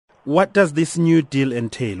What does this new deal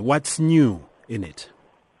entail? What's new in it?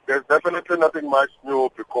 There's definitely nothing much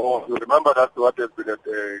new because you remember that what has been a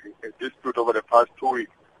dispute over the past 2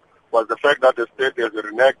 weeks was the fact that the state has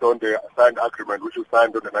reneged on the signed agreement, which was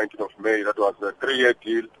signed on the 19th of May. That was a 3-year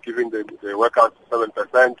deal, giving the workers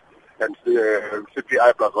 7% and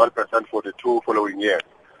CPI plus 1% for the 2 following years.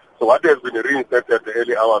 So what has been reinstated at the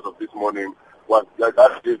early hours of this morning was that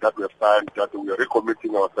deal that we have signed, that we are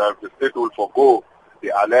recommitting ourselves. The state will forego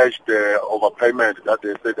the alleged overpayment that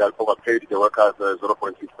they said they have overpaid the workers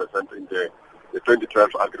 0.6% in the 2012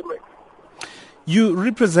 agreement. You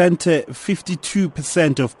represent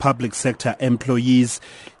 52% of public sector employees.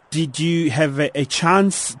 Did you have a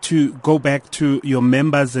chance to go back to your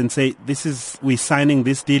members and say, we're signing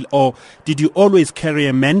this deal, or did you always carry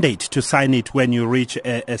a mandate to sign it when you reach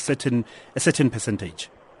a certain percentage?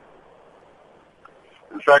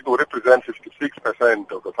 In fact, we represent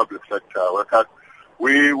 56% of the public sector workers.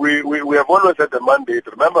 We have always had the mandate.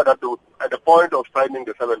 Remember that at the point of signing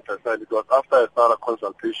the 7%, it was after a thorough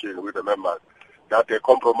consultation with the members that a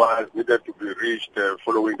compromise needed to be reached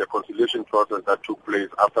following the conciliation process that took place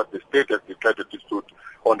after the state has declared a dispute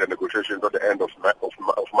on the negotiations at the end of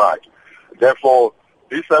March. Therefore,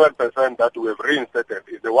 this 7% that we have reinstated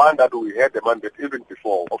is the one that we had the mandate even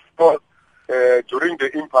before. Of course, during the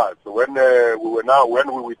impasse, when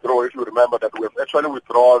we withdraw, if you remember that we have actually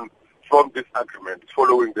withdrawn from this agreement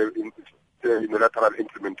following the unilateral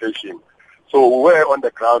implementation. So we were on the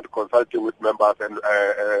ground consulting with members and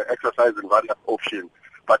exercising various options.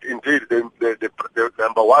 But indeed, the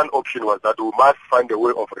number one option was that we must find a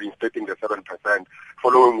way of reinstating the 7%,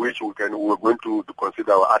 following which we're going to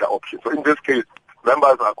consider our other options. So in this case,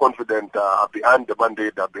 members are confident, are behind the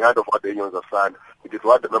mandate, are behind of what the unions have signed. It is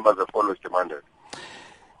what the members have always demanded.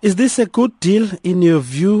 Is this a good deal in your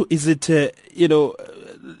view? Is it,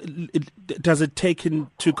 does it take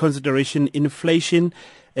into consideration inflation?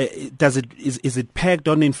 Is it pegged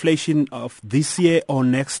on inflation of this year or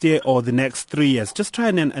next year or the next 3 years? Just try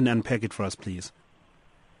and unpack it for us, please.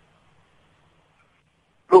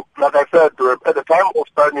 Look, like I said, at the time of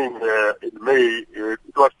signing in May, it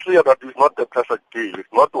was clear that it's not the perfect deal.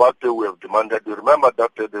 It's not what we have demanded. You remember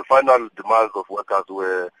that the final demands of workers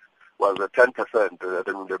was 10%,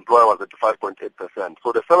 the employer was at 5.8%.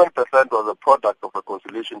 So the 7% was a product of a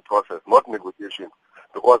conciliation process, not negotiation,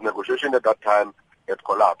 because negotiation at that time had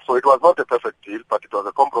collapsed. So it was not a perfect deal, but it was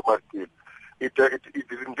a compromise deal. It is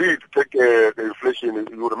indeed take the inflation.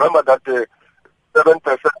 You remember that 7%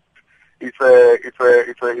 it's a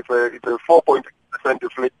 4.8%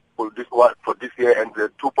 inflation for this year and the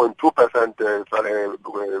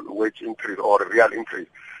 2.2% wage increase or real increase.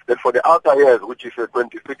 Then for the outer years, which is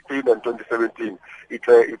 2016 and 2017, it's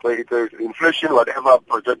inflation, whatever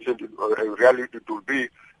projection reality it will be,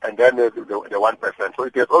 and then the 1%. So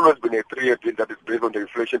it has always been a 3-year deal that is based on the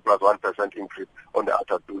inflation plus 1% increase on the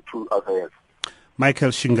two other years. Michael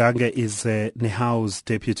Shingange is NEHAWU's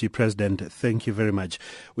Deputy President. Thank you very much.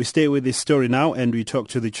 We stay with this story now and we talk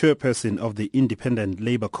to the Chairperson of the Independent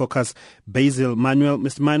Labour Caucus, Basil Manuel.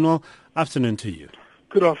 Mr. Manuel, afternoon to you.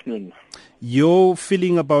 Good afternoon. Your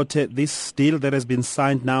feeling about this deal that has been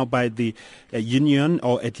signed now by the union,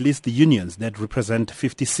 or at least the unions that represent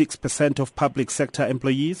 56% of public sector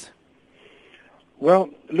employees? Well,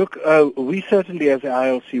 look, we certainly as the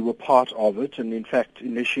ILC were part of it and in fact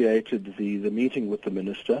initiated the meeting with the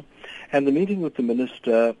Minister. And the meeting with the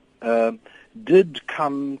Minister did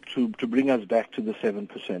come to bring us back to the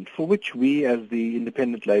 7%, for which we as the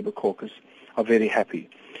Independent Labour Caucus are very happy.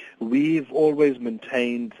 We've always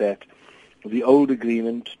maintained that the old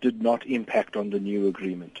agreement did not impact on the new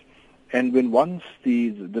agreement. And when once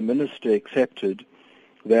the Minister accepted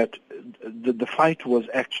that the fight was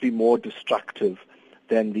actually more destructive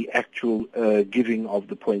than the actual giving of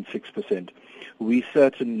the 0.6%, we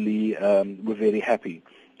certainly were very happy.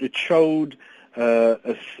 It showed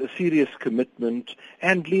a serious commitment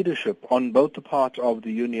and leadership on both the part of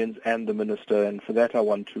the unions and the Minister, and for that I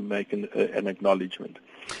want to make an acknowledgement.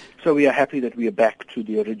 So we are happy that we are back to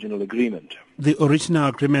the original agreement. The original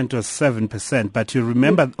agreement was 7%, but you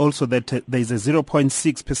remember also that there's a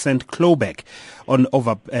 0.6% clawback on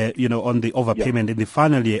on the overpayment in the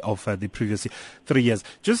final year of the previous 3 years.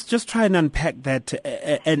 Just try and unpack that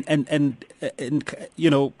and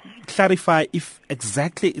clarify if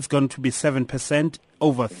exactly it's going to be 7%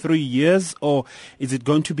 over 3 years, or is it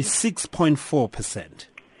going to be 6.4%?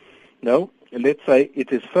 No, let's say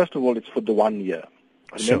it is. First of all, it's for the 1 year.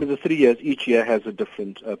 Remember, the 3 years, each year has a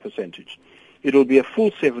different percentage. It will be a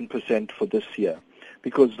full 7% for this year,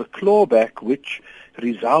 because the clawback, which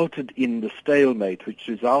resulted in the stalemate, which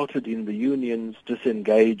resulted in the unions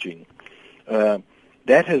disengaging,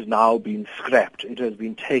 that has now been scrapped. It has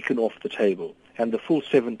been taken off the table, and the full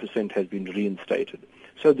 7% has been reinstated.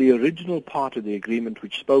 So the original part of the agreement,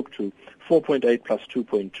 which spoke to 4.8 plus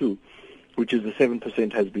 2.2, which is the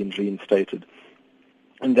 7%, has been reinstated.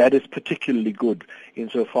 And that is particularly good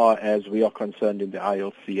insofar as we are concerned in the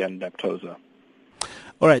ILC and NAPTOSA.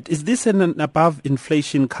 All right. Is this an above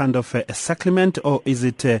inflation kind of a supplement, or is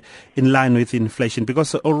it in line with inflation?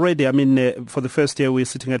 Because already, I mean, for the first year, we're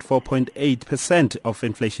sitting at 4.8% of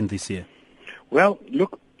inflation this year. Well,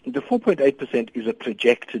 look, the 4.8% is a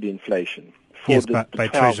projected inflation for yes, the by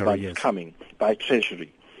 12 Treasury, months yes. coming by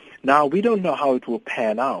Treasury. Now, we don't know how it will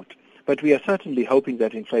pan out, but we are certainly hoping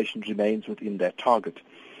that inflation remains within that target.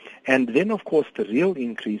 And then, of course, the real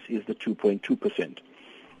increase is the 2.2%.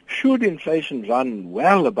 Should inflation run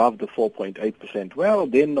well above the 4.8%, well,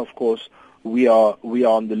 then, of course, we are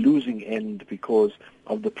on the losing end because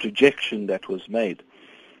of the projection that was made.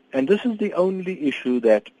 And this is the only issue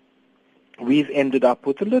that we've ended up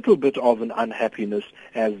with a little bit of an unhappiness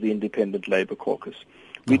as the Independent Labour Caucus.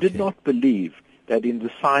 We did not believe that in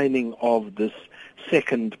the signing of this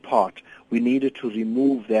second part, we needed to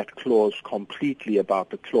remove that clause completely about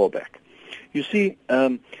the clawback. You see,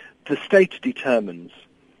 the state determines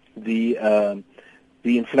the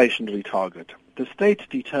inflationary target. The state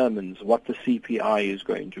determines what the CPI is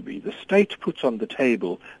going to be. The state puts on the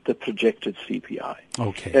table the projected CPI.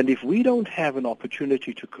 Okay. And if we don't have an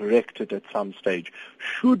opportunity to correct it at some stage,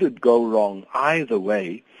 should it go wrong either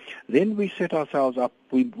way, then we set ourselves up,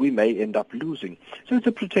 we may end up losing. So it's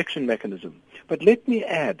a protection mechanism. But let me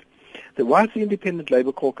add that whilst the Independent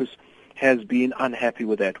Labour Caucus has been unhappy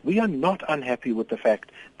with that, we are not unhappy with the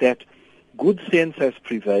fact that good sense has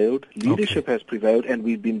prevailed, leadership has prevailed, and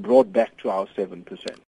we've been brought back to our 7%.